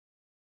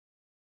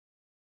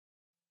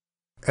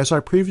As I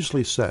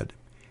previously said,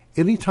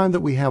 any time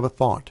that we have a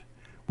thought,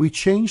 we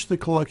change the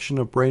collection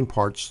of brain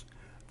parts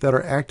that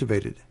are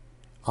activated,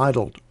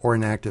 idled, or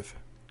inactive.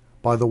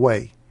 By the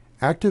way,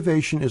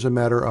 activation is a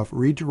matter of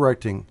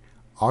redirecting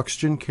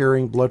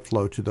oxygen-carrying blood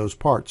flow to those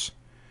parts.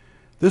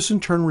 This in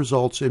turn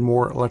results in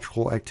more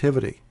electrical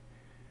activity.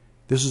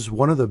 This is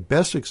one of the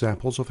best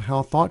examples of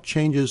how thought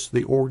changes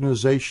the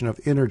organization of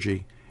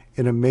energy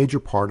in a major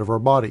part of our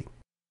body.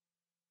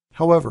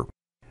 However,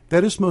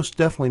 that is most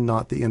definitely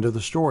not the end of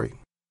the story.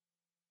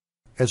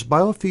 As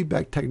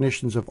biofeedback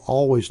technicians have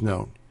always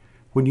known,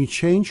 when you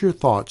change your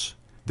thoughts,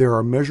 there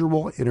are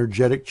measurable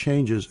energetic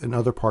changes in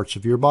other parts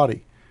of your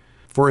body.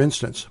 For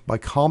instance, by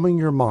calming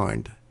your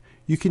mind,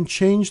 you can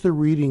change the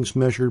readings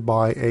measured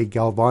by a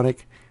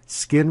galvanic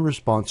skin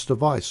response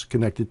device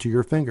connected to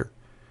your finger.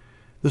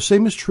 The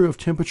same is true of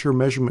temperature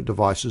measurement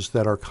devices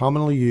that are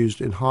commonly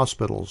used in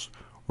hospitals,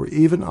 or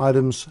even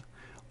items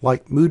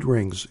like mood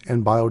rings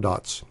and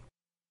biodots.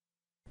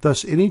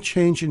 Thus, any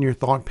change in your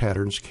thought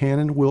patterns can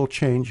and will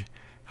change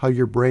how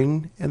your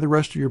brain and the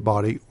rest of your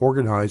body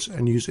organize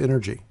and use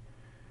energy.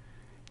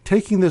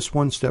 Taking this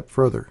one step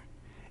further,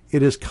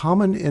 it is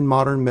common in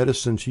modern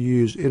medicine to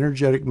use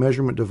energetic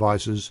measurement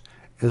devices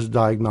as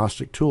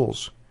diagnostic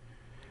tools.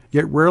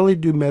 Yet rarely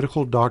do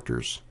medical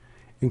doctors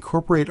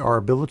incorporate our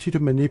ability to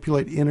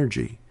manipulate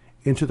energy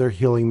into their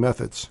healing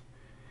methods.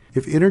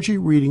 If energy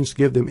readings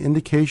give them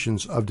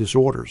indications of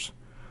disorders,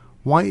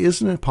 why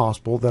isn't it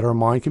possible that our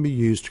mind can be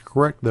used to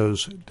correct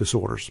those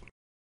disorders?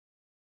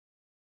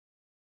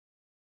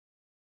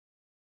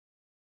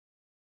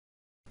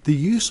 The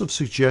use of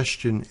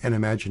suggestion and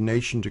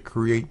imagination to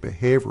create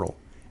behavioral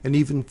and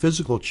even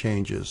physical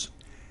changes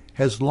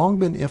has long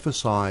been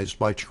emphasized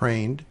by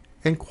trained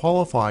and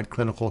qualified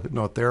clinical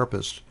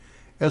hypnotherapists,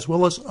 as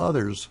well as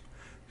others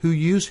who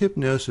use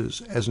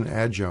hypnosis as an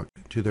adjunct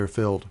to their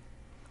field.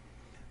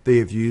 They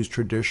have used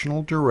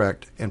traditional,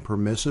 direct, and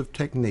permissive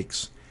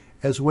techniques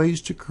as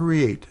ways to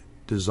create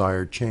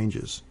desired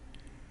changes.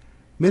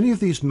 Many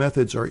of these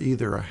methods are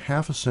either a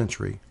half a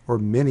century or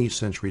many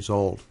centuries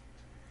old.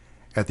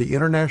 At the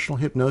International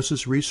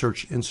Hypnosis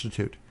Research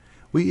Institute,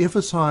 we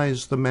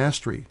emphasize the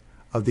mastery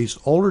of these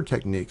older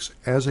techniques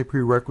as a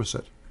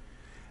prerequisite.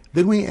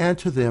 Then we add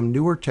to them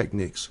newer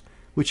techniques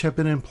which have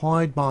been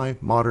implied by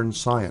modern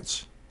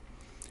science.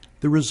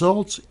 The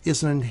result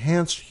is an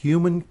enhanced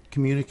human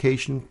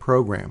communication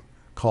program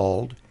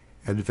called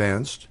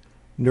Advanced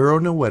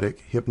Neuronoetic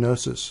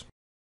Hypnosis.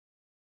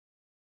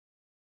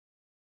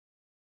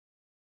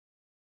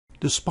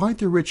 Despite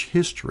the rich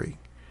history,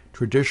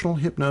 traditional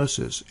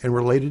hypnosis and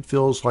related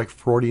fields like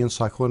Freudian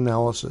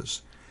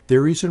psychoanalysis,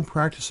 theories and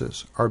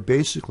practices are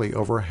basically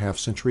over a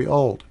half-century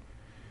old.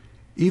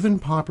 Even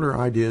popular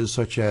ideas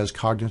such as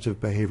cognitive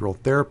behavioral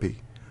therapy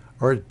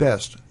are at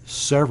best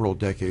several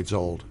decades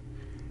old.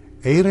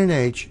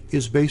 A&H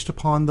is based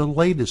upon the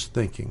latest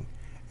thinking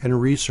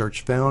and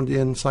research found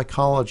in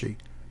psychology,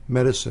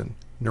 medicine,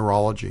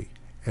 neurology,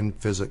 and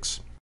physics.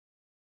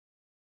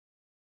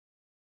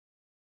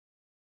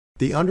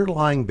 The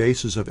underlying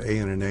basis of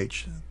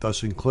A&H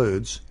thus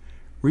includes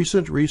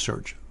recent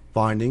research,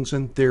 findings,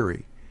 and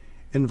theory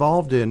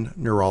involved in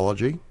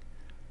neurology,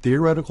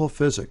 theoretical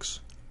physics,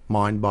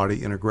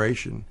 mind-body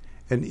integration,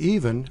 and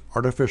even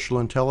artificial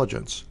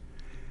intelligence.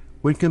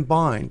 When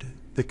combined,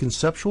 the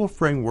conceptual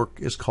framework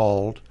is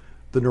called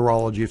the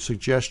neurology of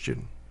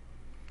suggestion.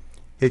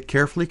 It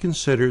carefully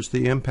considers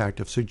the impact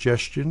of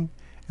suggestion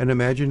and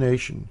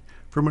imagination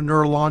from a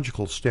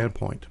neurological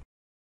standpoint.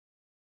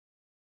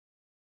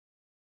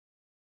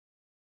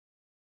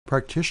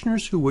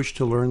 Practitioners who wish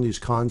to learn these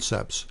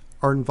concepts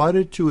are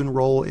invited to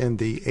enroll in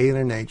the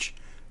A&H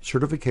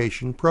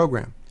certification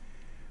program,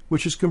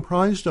 which is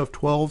comprised of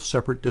 12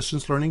 separate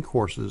distance learning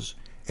courses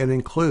and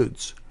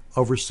includes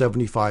over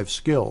 75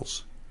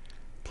 skills.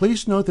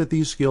 Please note that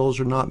these skills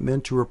are not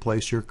meant to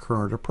replace your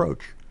current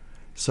approach,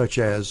 such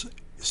as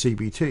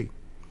CBT.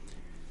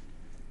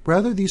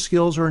 Rather, these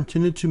skills are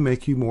intended to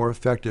make you more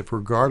effective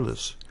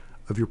regardless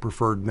of your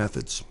preferred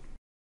methods.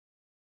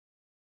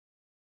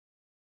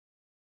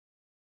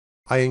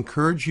 I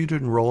encourage you to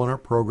enroll in our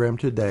program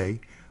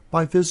today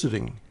by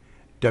visiting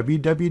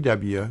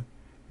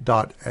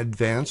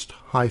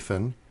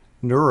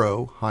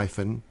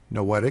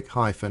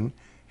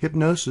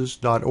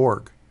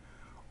www.advanced-neuro-noetic-hypnosis.org,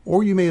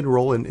 or you may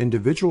enroll in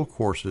individual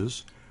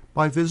courses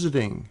by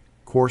visiting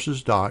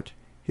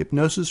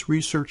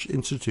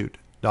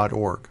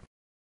courses.hypnosisresearchinstitute.org.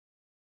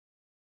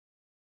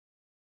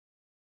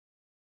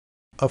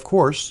 Of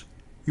course,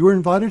 you are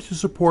invited to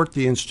support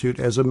the Institute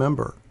as a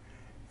member.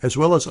 As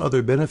well as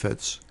other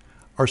benefits,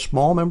 our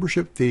small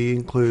membership fee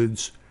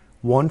includes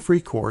one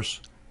free course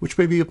which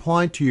may be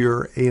applied to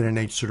your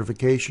A&H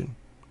certification.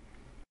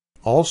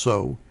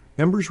 Also,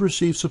 members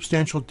receive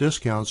substantial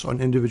discounts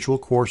on individual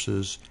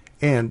courses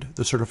and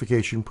the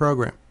certification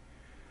program.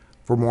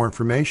 For more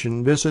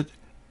information, visit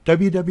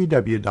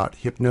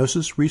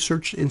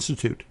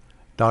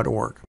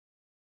www.hypnosisresearchinstitute.org.